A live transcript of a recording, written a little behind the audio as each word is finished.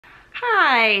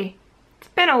Hi! It's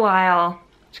been a while,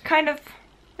 which kind of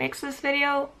makes this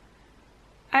video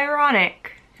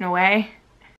ironic in a way.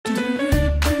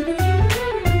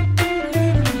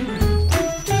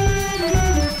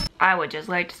 I would just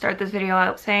like to start this video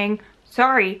out saying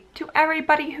sorry to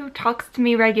everybody who talks to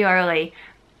me regularly,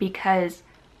 because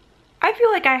I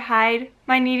feel like I hide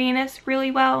my neediness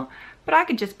really well, but I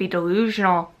could just be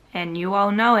delusional and you all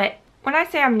know it. When I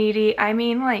say I'm needy, I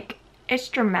mean like it's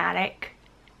dramatic.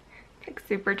 Like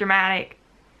super dramatic.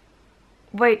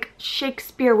 Like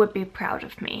Shakespeare would be proud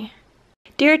of me.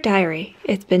 Dear Diary,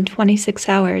 it's been 26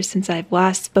 hours since I've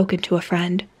last spoken to a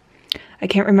friend. I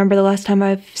can't remember the last time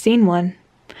I've seen one.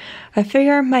 I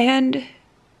figure my end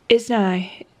is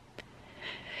nigh.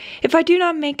 If I do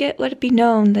not make it, let it be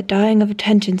known that dying of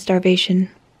attention starvation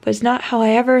was not how I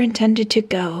ever intended to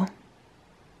go.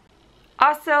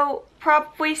 Also,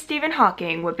 probably Stephen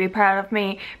Hawking would be proud of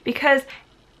me, because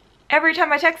every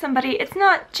time I text somebody, it's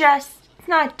not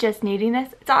just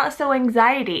neediness, it's also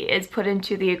anxiety is put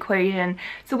into the equation.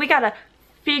 So we gotta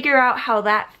figure out how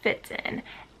that fits in.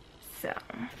 So.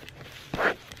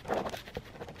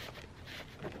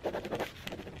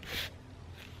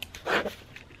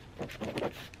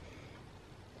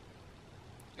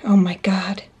 Oh my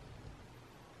god.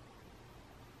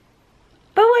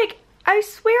 But like, I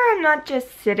swear I'm not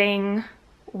just sitting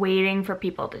waiting for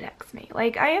people to text me.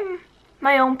 Like, I am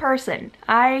my own person.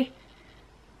 I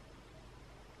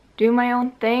do my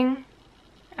own thing.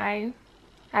 I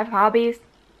have hobbies.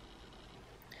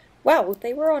 Wow,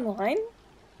 they were online?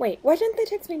 Wait, why didn't they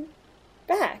text me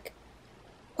back?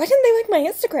 Why didn't they like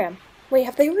my Instagram? Wait,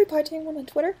 have they replied to anyone on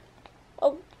Twitter?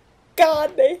 Oh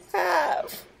god, they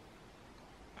have!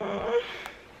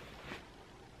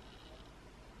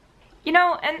 You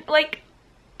know, and like,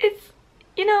 it's,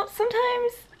 you know,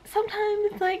 sometimes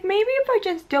like maybe if I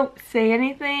just don't say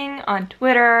anything on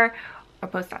Twitter or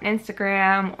post on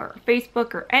Instagram or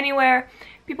Facebook or anywhere,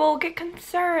 people will get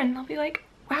concerned. They'll be like,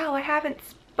 wow, I haven't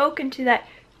spoken to that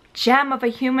gem of a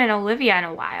human Olivia in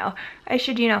a while. I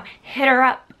should, you know, hit her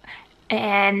up.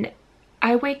 And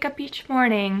I wake up each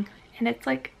morning and it's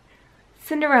like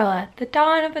Cinderella, the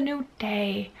dawn of a new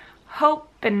day, hope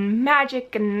and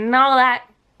magic and all that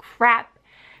crap.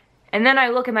 And then I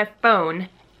look at my phone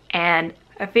and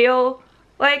I feel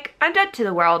like I'm dead to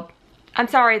the world. I'm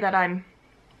sorry that I'm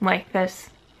like this,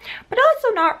 but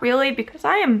also not really, because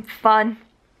I am fun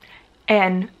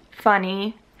and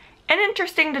funny and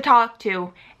interesting to talk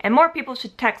to, and more people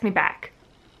should text me back.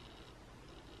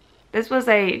 This was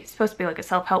supposed to be like a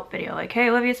self-help video, like, hey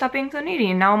Olivia, stop being so needy,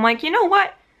 and now I'm like, you know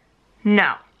what?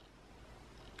 No.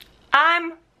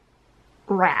 I'm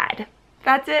rad.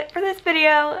 That's it for this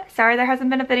video. Sorry there hasn't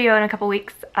been a video in a couple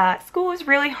weeks. School is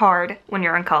really hard when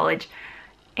you're in college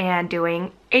and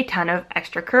doing a ton of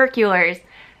extracurriculars.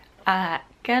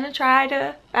 Gonna try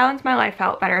to balance my life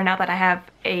out better now that I have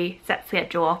a set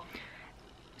schedule.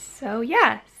 So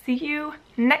yeah, see you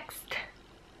next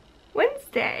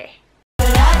Wednesday.